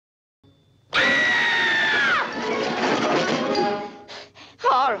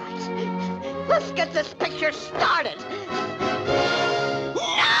Let's get this picture started.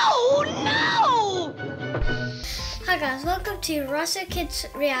 No! No! Hi guys, welcome to Ryso Kids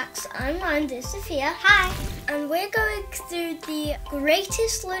Reacts. I'm Ryan, this is Sophia. Hi. And we're going through the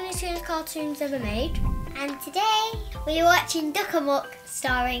greatest Looney Tunes cartoons ever made. And today we're watching Amuck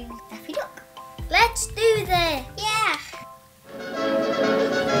starring Daffy Duck. Let's do this. Yeah.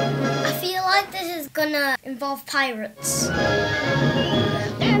 I feel like this is gonna involve pirates.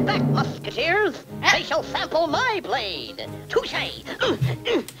 Stand back, musketeers. They shall sample my blade. Touche.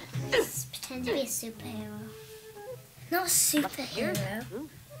 Let's pretend to be a superhero. Not a superhero,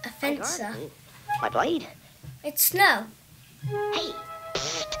 a fencer. My blade? It's snow. Hey,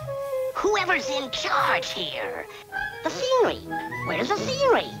 psst. Whoever's in charge here. The scenery. Where's the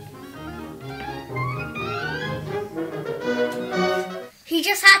scenery? He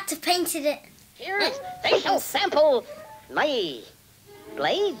just had to paint it. Here, they shall sample my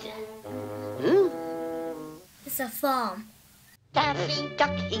blade. It's a farm. Daffy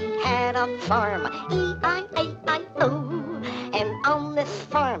Duck, he had a farm, E-I-A-I-O. And on this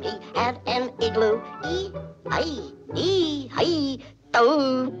farm he had an igloo, E-I-E-I-O.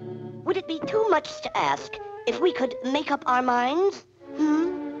 Would it be too much to ask if we could make up our minds?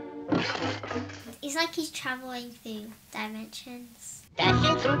 It's like he's traveling through dimensions.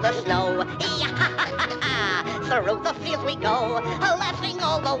 Dashing through the snow, through the fields we go, laughing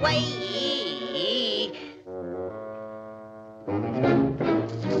all the way.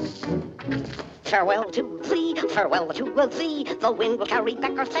 Farewell to thee, farewell to thee. The wind will carry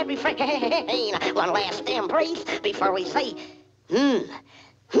back our sad refrain. One last embrace before we say,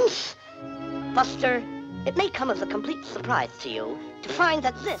 Buster, it may come as a complete surprise to you to find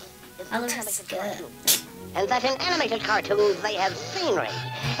that this is an animated cartoon. And that in animated cartoons they have scenery.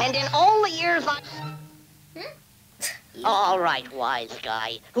 And in all the years I... All right, wise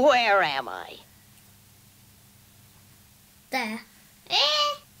guy, where am I? There.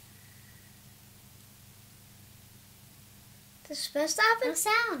 This is supposed to happen? No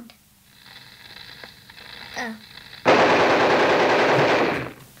sound. Oh.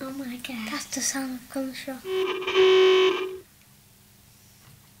 Oh my god. That's the sound that comes from.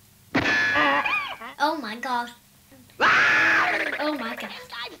 Oh my god. Oh my god.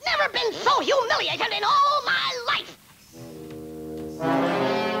 I've never been so humiliated in all my life.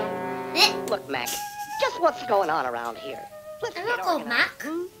 Look, Mac, just what's going on around here? Let's I'm get not called organized.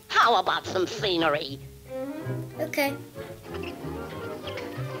 Mac. How about some scenery? Okay.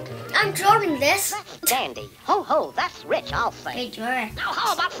 I'm drawing this. That's dandy. Ho ho, that's rich, I'll say. Great drawing. Now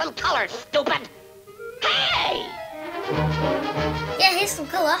how about some colors, stupid? Hey! Yeah, here's some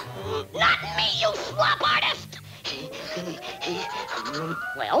colour. Not me, you slop artist!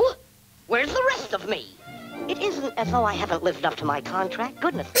 Well, where's the rest of me? It isn't as though I haven't lived up to my contract,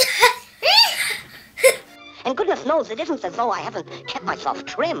 goodness. And goodness knows it isn't as though I haven't kept myself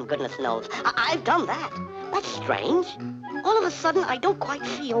trim, goodness knows. I've done that. That's strange. All of a sudden, I don't quite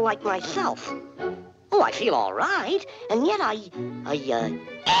feel like myself. Oh, I feel all right, and yet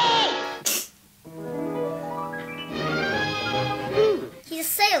He's a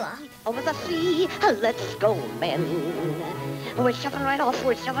sailor. Over the sea, let's go, men. We're shoving right off,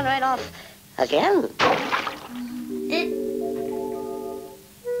 Again. Hey,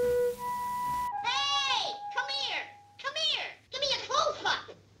 come here. Give me a close-up.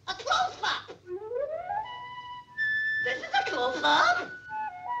 This is a close-up.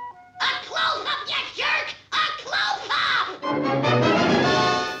 A close-up, you jerk! A close-up!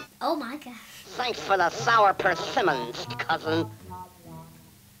 Oh my god. Thanks for the sour persimmons, cousin.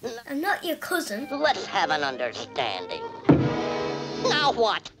 I'm not your cousin. Let's have an understanding. Now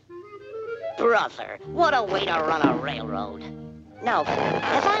what? Brother, what a way to run a railroad. Now,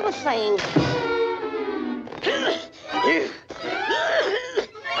 as I was saying...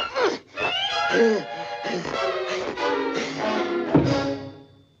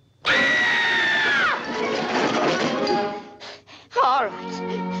 All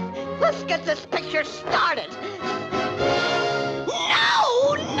right, let's get this picture started.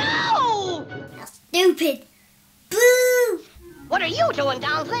 No! Stupid. Boo! What are you doing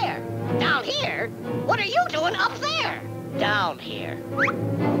down there? Down here? What are you doing up there? Down here.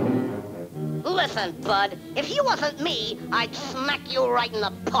 Listen, bud, if you wasn't me, I'd smack you right in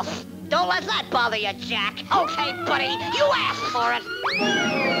the puss. Don't let that bother you, Jack. Okay, buddy, you asked for it.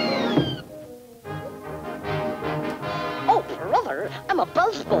 Oh, brother, I'm a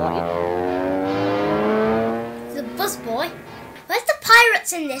buzzboy. The busboy? Where's the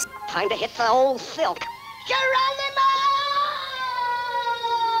pirates in this? Time to hit the old silk. Geronimo!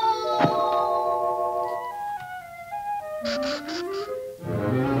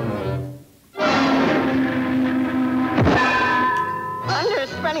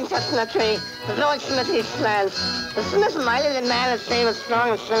 symmetry. There's no symmetry strands. The Smith mighty the man is same as strong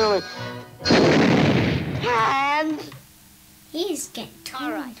and cinnamon. And... He's getting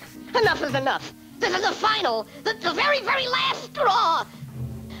all right. Enough is enough. This is the final, the very, very last straw.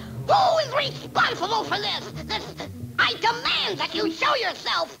 Who is responsible for this? I demand that you show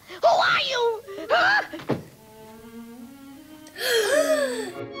yourself. Who are you? Huh?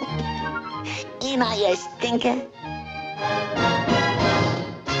 Am I a stinker?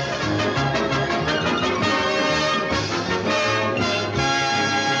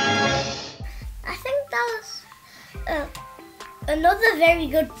 I think that was another very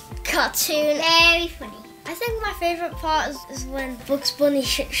good cartoon. very funny. I think my favourite part is when Bugs Bunny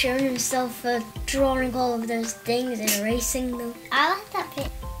showing himself for drawing all of those things and erasing them. I like that bit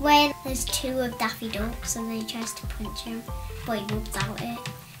when there's two of Daffy Ducks and then he tries to punch him, but he rubs out it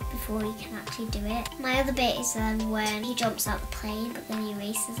before he can actually do it. My other bit is then when he jumps out the plane, but then he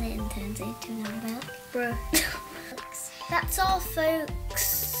erases it and turns it into an umbrella. Bruh. That's all,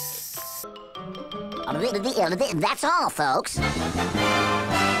 folks. That's all, folks.